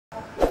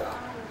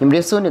ខ្ញុំ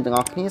រៀបសួរអ្នកទាំង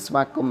អស់គ្នាស្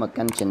វាគមន៍មក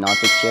កាន់ channel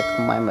ទឹកជា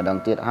ខ្មែរម្ដង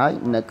ទៀតហើយ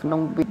នៅក្នុង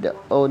វីដេ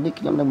អូនេះ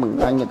ខ្ញុំនឹងបង្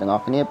ហាញអ្នកទាំងអ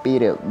ស់គ្នាពី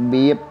រ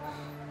បៀប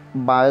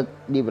បើក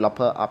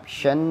developer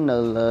option នៅ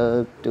លើ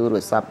ទូរ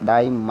ស័ព្ទដៃ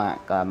ម៉ា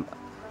ក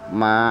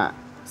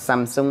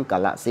Samsung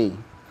Galaxy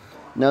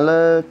នៅ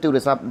លើទូរ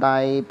ស័ព្ទដៃ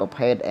ប្រ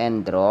ភេទ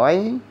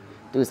Android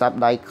ទូរស័ព្ទ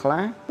ដៃខ្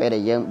លះពេលដែ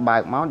លយើងបើ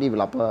កមក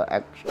developer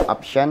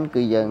option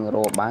គឺយើងរ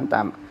កបាន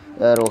តាម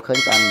រកឃើញ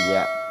តាមរ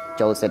យៈ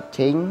ចូល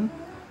setting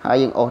ហើយ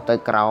យើងអូសទៅ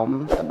ក្រោម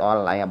ទៅដល់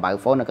កន្លែង about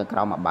phone នៅក្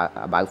រោម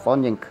about phone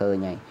យើងឃើញ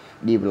ហើយ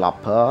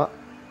developer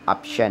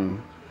option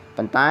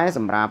ប៉ុន្តែស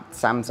ម្រាប់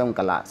Samsung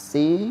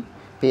Galaxy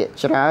ភាគ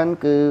ច្រើន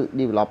គឺ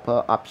developer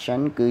option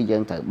គឺយើ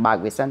ងត្រូវបើក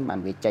វាសិនបាន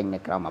វាចេញនៅ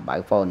ក្រោម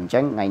about phone អញ្ចឹ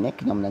ងថ្ងៃនេះ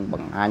ខ្ញុំនឹងប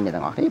ង្ហាញអ្នក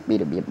ទាំងអស់គ្នាពី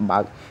របៀបបើ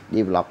ក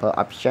developer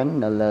option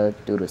នៅលើ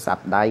ទូរស័ព្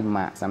ទដៃ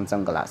ម៉ាក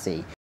Samsung Galaxy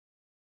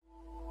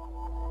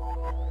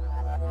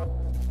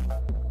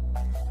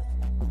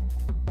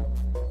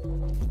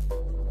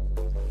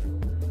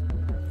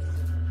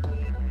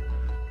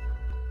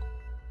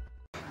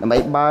ដើម្បី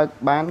បើក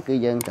បានគឺ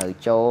យើងត្រូវ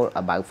ចូល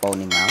about phone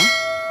នេះមក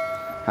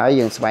ហើយ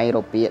យើងស្វែងរ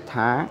កពាក្យ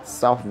ថា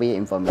software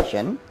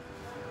information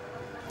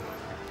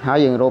ហើយ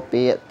យើងរក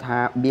ពាក្យថា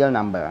bill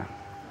number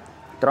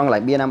ត្រង់កន្លែ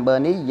ង bill number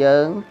នេះយើ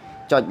ង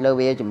ចុចលើ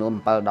វាចំនួន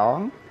7ដង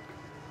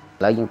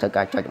ឥឡូវយើងត្រូវ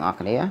ការចុចទាំងអស់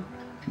គ្នា1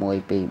 2 3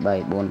 4 5 6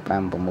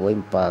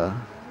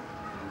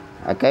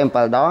 7អូខេ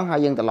7ដងហើយ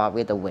យើងត្រឡប់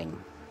វាទៅវិញ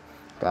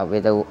ត្រឡប់វា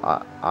ទៅ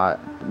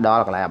ដ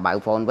ល់កន្លែង about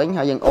phone វិញ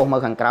ហើយយើងអូសមក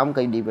ខាងក្រោម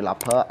គឺ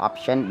developer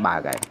option បើ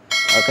កហើយ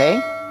អូខេឥ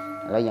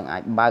ឡូវយើងអា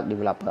ចបើក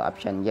developer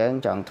option យើង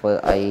ចង់ធ្វើ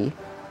អី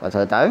ក៏ធ្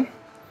វើទៅ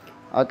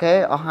អូខេ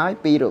អស់ហើយ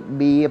ពីរ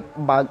បៀប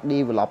បើក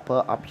developer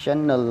option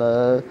នៅលើ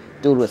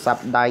ទូរស័ព្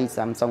ទដៃ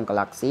Samsung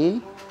Galaxy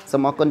សូ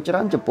មអរគុណច្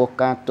រើនចំពោះ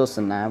ការទស្ស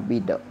នាវី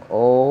ដេ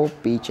អូ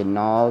ពី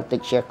channel ទឹ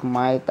កជាខ្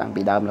មែរតាំង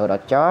ពីដើមរហូតដ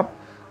ល់ចប់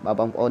បើ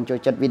បងប្អូនចូល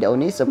ចិត្តវីដេអូ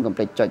នេះសូមកុំ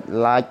ភ្លេចចុច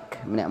like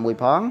ម្នាក់មួយ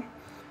ផង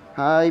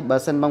ហើយបើ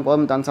សិនបងប្អូន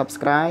មិនទាន់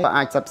subscribe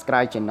អាច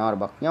subscribe channel រ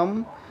បស់ខ្ញុំ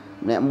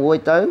អ្នកមួយ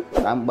ទៅ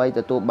ដើម្បីទ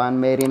ទួលបាន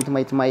មេរៀនថ្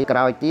មីក្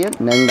រោយទៀត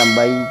និងដើម្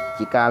បី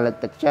ជាការលើក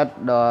ទឹកចិត្ត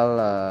ដល់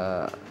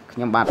ខ្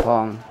ញុំបាទផ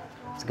ង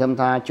សង្ឃឹម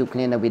ថាជួបគ្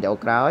នានៅវីដេអូ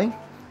ក្រោយ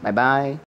បាយបាយ